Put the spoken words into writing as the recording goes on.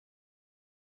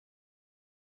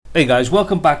Hey guys,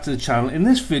 welcome back to the channel. In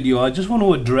this video I just want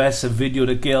to address a video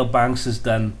that Gail Banks has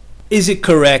done. Is it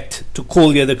correct to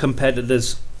call the other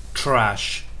competitors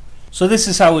trash? So this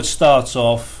is how it starts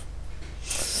off.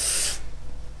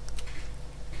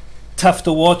 Tough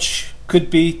to watch, could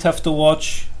be tough to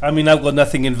watch. I mean, I've got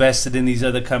nothing invested in these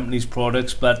other companies'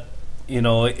 products, but you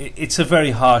know, it's a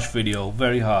very harsh video,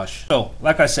 very harsh. So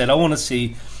like I said, I want to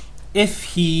see if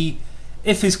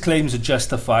his claims are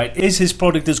justified. Is his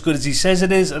product as good as he says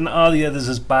it is, and are the others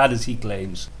as bad as he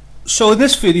claims? So in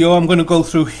this video I'm going to go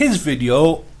through his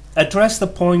video, address the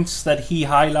points that he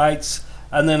highlights,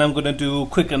 and then I'm going to do a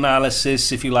quick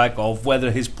analysis, if you like, of whether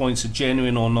his points are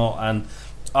genuine or not, and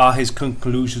are his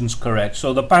conclusions correct.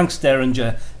 So the Banks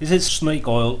Derringer, is it snake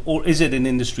oil or is it an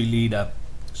industry leader?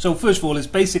 So first of all, his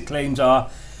basic claims are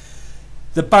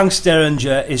the Banks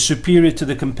Derringer is superior to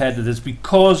the competitors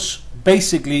because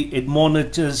basically it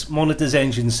monitors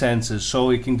engine sensors, so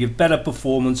it can give better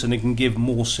performance and it can give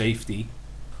more safety.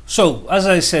 So as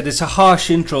I said, it's a harsh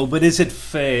intro, but is it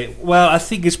fair? Well, I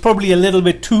think it's probably a little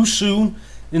bit too soon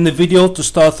in the video to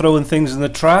start throwing things in the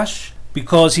trash,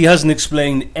 because he hasn't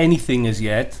explained anything as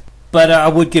yet. But I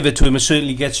would give it to him. It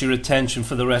certainly gets your attention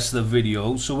for the rest of the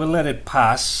video, so we'll let it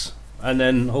pass, and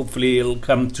then hopefully it'll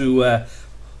come to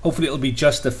hopefully it'll be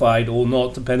justified or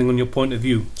not, depending on your point of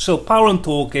view. So power and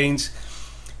torque gains,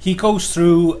 he goes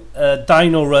through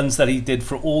dyno runs that he did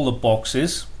for all the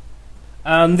boxes,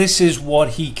 and this is what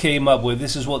he came up with.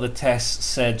 This is what the test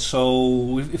said.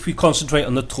 So if we concentrate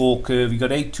on the torque curve, you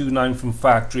got 829 from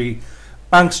factory.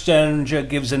 Banks Derringer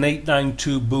gives an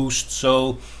 892 boost,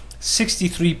 so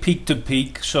 63 peak to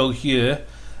peak, so here,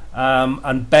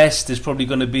 and best is probably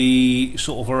going to be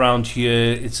sort of around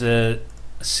here. It's a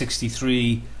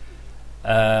 63,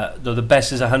 though the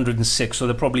best is 106, so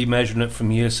they're probably measuring it from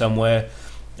here somewhere.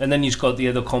 And then you've got the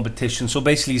other competition. So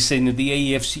basically he's saying that the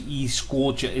AFE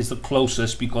Scorcher is the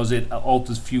closest because it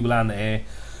alters fuel and air,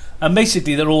 and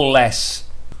basically they're all less.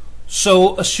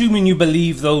 So assuming you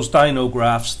believe those dyno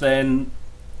graphs, then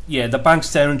yeah, the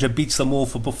Banks Derringer beats them all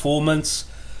for performance.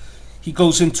 He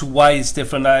goes into why it's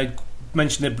different. I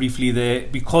mentioned it briefly there,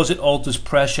 because it alters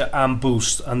pressure and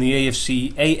boost, and the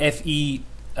AFE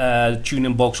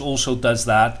tuning box also does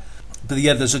that, but the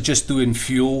others are just doing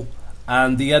fuel.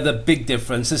 And the other big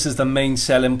difference, this is the main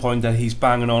selling point that he's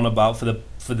banging on about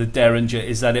for the Derringer,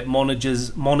 is that it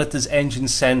monitors engine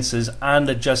sensors and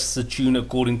adjusts the tune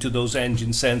according to those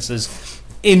engine sensors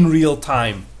in real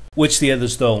time, which the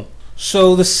others don't.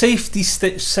 So the safety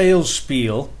sales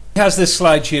spiel, he has this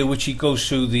slide here which he goes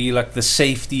through the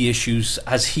safety issues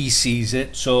as he sees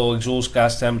it. So exhaust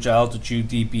gas temperature, altitude,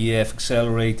 DPF,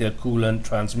 accelerator, coolant,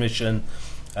 transmission,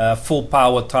 full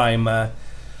power timer,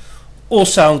 all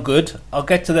sound good. I'll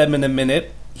get to them in a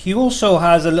minute. He also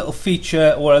has a little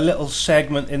feature or a little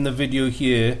segment in the video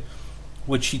here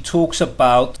which he talks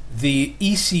about the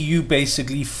ECU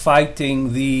basically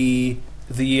fighting the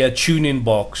tuning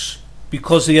box,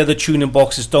 because the other tuning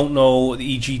boxes don't know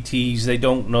the EGTs, they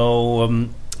don't know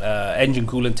engine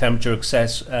coolant temperature,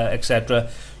 etc.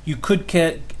 You could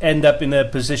end up in a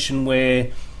position where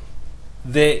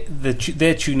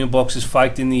their tuning box is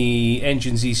fighting the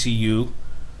engine's ECU,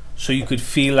 so you could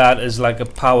feel that as like a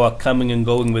power coming and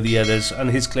going with the others.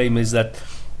 And his claim is that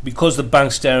because the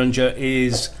Banks Derringer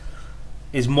is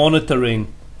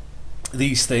monitoring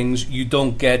these things, you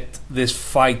don't get this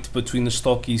fight between the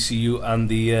stock ECU and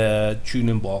the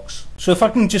tuning box. So if I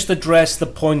can just address the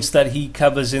points that he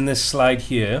covers in this slide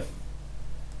here.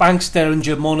 Banks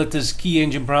Derringer monitors key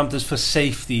engine parameters for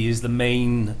safety is the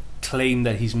main claim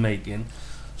that he's making.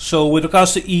 So with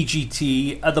regards to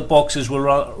EGT, other boxes will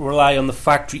rely on the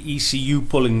factory ECU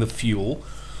pulling the fuel.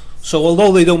 So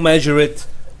although they don't measure it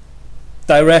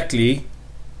directly,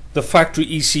 the factory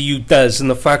ECU does, and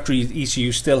the factory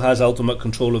ECU still has ultimate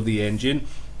control of the engine.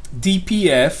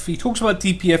 DPF, he talks about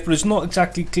DPF, but it's not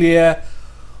exactly clear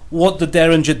what the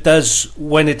Derringer does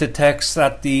when it detects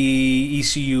that the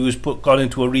ECU has got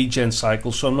into a regen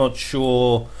cycle, so I'm not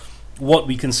sure what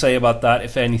we can say about that,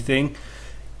 if anything.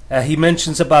 He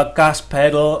mentions about gas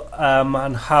pedal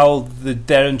and how the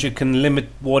Derringer can limit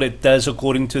what it does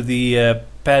according to the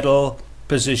pedal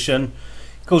position.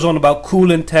 He goes on about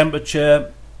coolant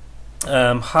temperature,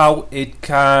 how it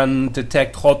can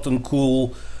detect hot and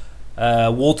cool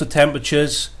water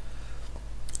temperatures.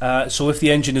 So if the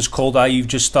engine is cold, you've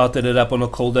just started it up on a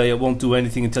cold day, it won't do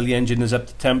anything until the engine is up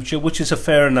to temperature, which is a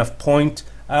fair enough point.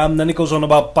 Then it goes on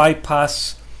about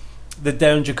bypass. The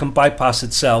Derringer can bypass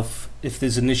itself if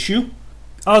there's an issue.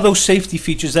 Are those safety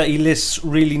features that he lists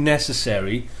really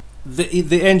necessary?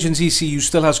 The engine's ECU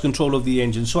still has control of the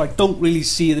engine, so I don't really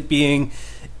see it being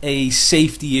a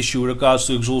safety issue with regards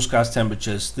to exhaust gas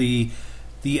temperatures. The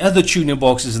other tuning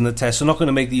boxes in the test are not going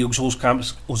to make the exhaust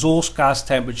gas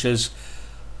temperatures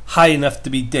high enough to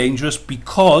be dangerous,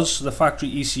 because the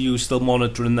factory ECU is still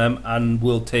monitoring them and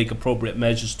will take appropriate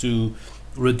measures to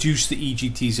reduce the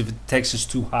EGTs if it detects it's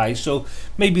too high. So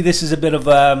maybe this is a bit of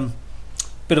a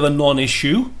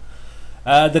non-issue.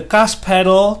 The gas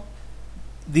pedal,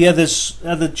 the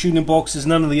other tuning boxes,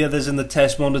 none of the others in the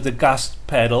test monitor the gas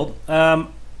pedal.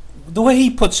 The way he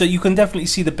puts it, you can definitely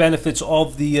see the benefits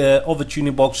of the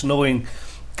tuning box knowing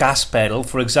gas pedal.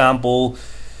 For example,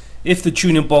 if the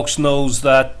tuning box knows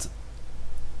that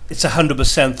it's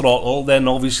 100% throttle, then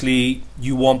obviously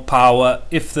you want power.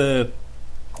 If the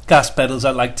gas pedal's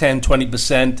at like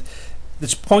 10-20%,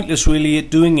 it's pointless really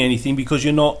at doing anything, because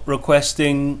you're not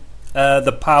requesting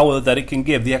the power that it can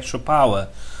give, the extra power.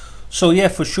 So yeah,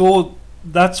 for sure,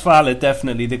 that's valid.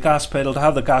 Definitely the gas pedal, to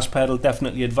have the gas pedal,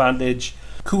 definitely advantage.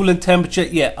 Coolant temperature,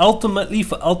 yeah, ultimately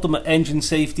for ultimate engine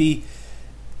safety,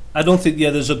 I don't think the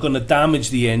others are going to damage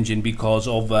the engine because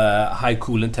of high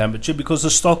coolant temperature, because the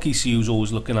stock ECU is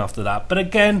always looking after that. But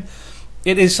again,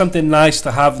 it is something nice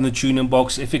to have in the tuning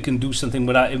box. If it can do something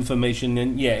with that information,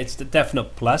 then yeah, it's the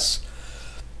definite plus.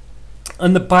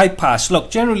 And the bypass,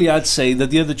 look, generally I'd say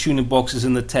that the other tuning boxes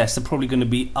in the test are probably going to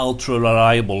be ultra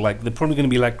reliable, like they're probably going to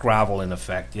be like gravel in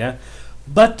effect, yeah.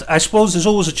 But I suppose there's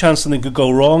always a chance something could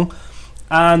go wrong,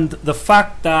 and the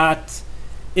fact that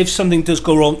if something does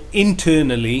go wrong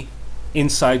internally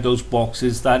inside those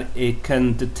boxes, that it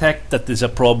can detect that there's a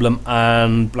problem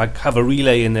and like have a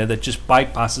relay in there that just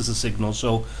bypasses the signal.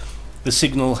 So the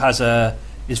signal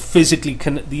is physically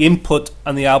the input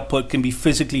and the output can be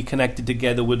physically connected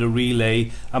together with a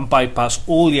relay and bypass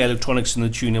all the electronics in the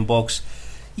tuning box.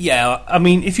 Yeah, I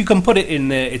mean, if you can put it in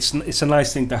there, it's a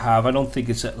nice thing to have. I don't think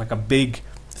it's like a big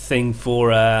thing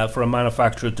for a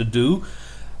manufacturer to do.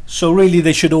 So really,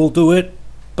 they should all do it.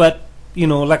 But you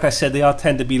know, like I said, they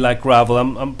tend to be like gravel.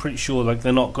 I'm pretty sure like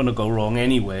they're not going to go wrong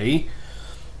anyway.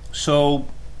 So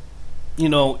you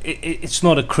know, it's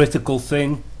not a critical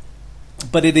thing,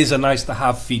 but it is a nice to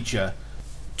have feature.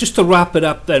 Just to wrap it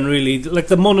up then, really, like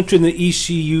the monitoring the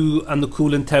ECU and the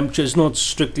coolant temperature is not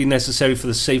strictly necessary for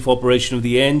the safe operation of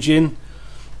the engine,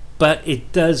 but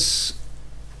it does.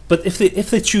 But if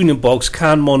the tuning box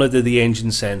can monitor the engine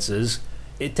sensors,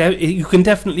 you can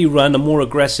definitely run a more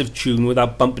aggressive tune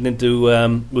without bumping into,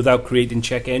 without creating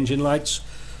check engine lights.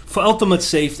 For ultimate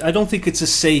safety, I don't think it's a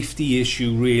safety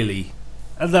issue really.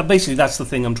 Basically, that's the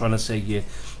thing I'm trying to say here.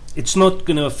 It's not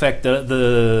going to affect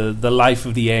the life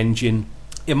of the engine,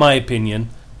 in my opinion.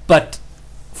 But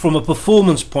from a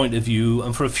performance point of view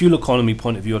and for a fuel economy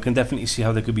point of view, I can definitely see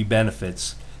how there could be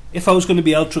benefits. If I was going to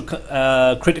be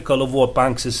ultra critical of what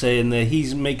Banks is saying there,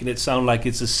 he's making it sound like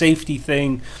it's a safety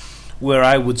thing, where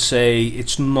I would say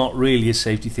it's not really a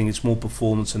safety thing, it's more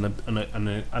performance and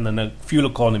a fuel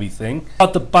economy thing.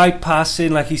 About the bypassing,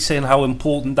 like he's saying how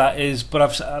important that is,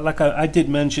 but I did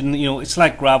mention, you know, it's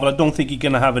like gravel. I don't think you're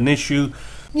going to have an issue.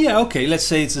 Yeah, okay, let's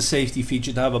say it's a safety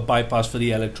feature to have a bypass for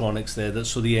the electronics there,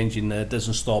 so the engine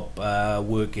doesn't stop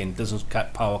working, doesn't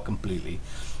cut power completely.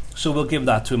 So we'll give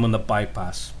that to him on the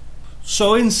bypass.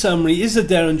 So in summary, is the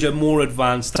Derringer more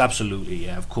advanced? Absolutely,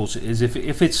 yeah, of course it is.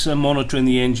 If it's monitoring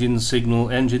the engine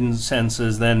signal, engine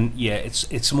sensors, then yeah,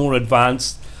 it's more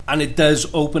advanced, and it does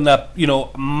open up, you know,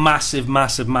 massive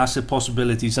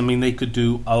possibilities. I mean, they could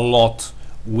do a lot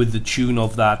with the tune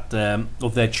of that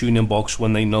of their tuning box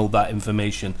when they know that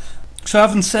information. So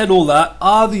having said all that,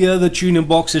 are the other tuning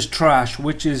boxes trash?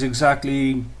 Which is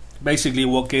basically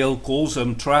what Gail calls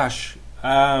them, trash.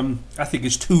 I think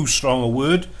it's too strong a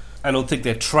word. I don't think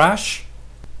they're trash.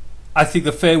 I think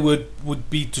the fair word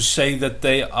would be to say that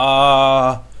they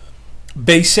are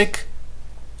basic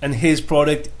and his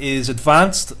product is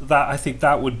advanced. I think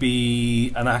that would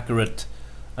be an accurate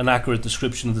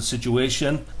description of the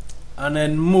situation. And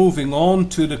then moving on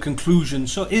to the conclusion.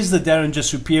 So is the Derringer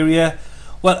superior?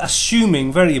 Well,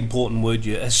 assuming, very important word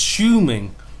here,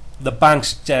 assuming the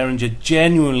Banks Derringer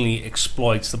genuinely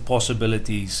exploits the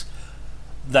possibilities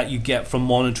that you get from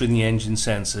monitoring the engine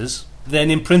sensors, then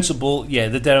in principle, yeah,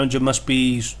 the Derringer must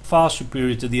be far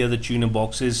superior to the other tuning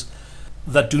boxes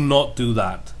that do not do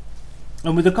that.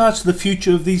 And with regards to the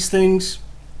future of these things,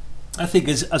 I think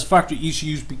as factory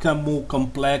ECUs become more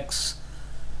complex,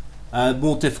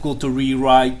 more difficult to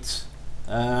rewrite,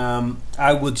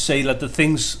 I would say that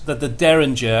the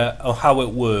Derringer, or how it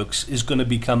works, is going to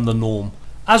become the norm.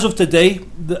 As of today,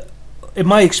 in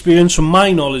my experience, from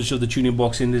my knowledge of the tuning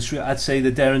box industry, I'd say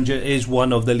the Derringer is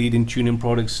one of the leading tuning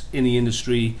products in the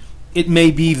industry It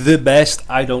may be the best,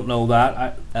 I don't know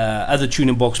that. Other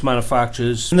tuning box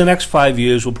manufacturers in the next 5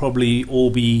 years will probably all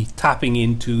be tapping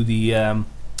into the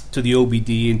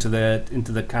OBD, into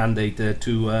the CAN data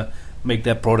to make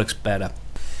their products better.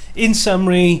 In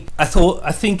summary, I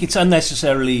think it's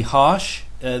unnecessarily harsh,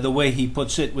 the way he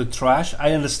puts it with trash.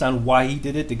 I understand why he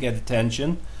did it, to get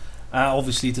attention,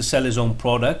 obviously to sell his own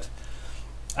product.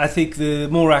 I think the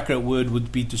more accurate word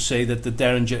would be to say that the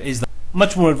Derringer is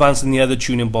much more advanced than the other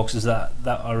tuning boxes that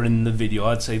are in the video.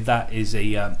 I'd say that is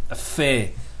a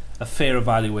fair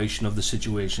evaluation of the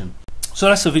situation. So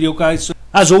that's the video, guys. So,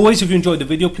 as always, if you enjoyed the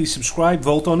video, please subscribe,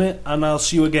 vote on it, and I'll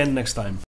see you again next time.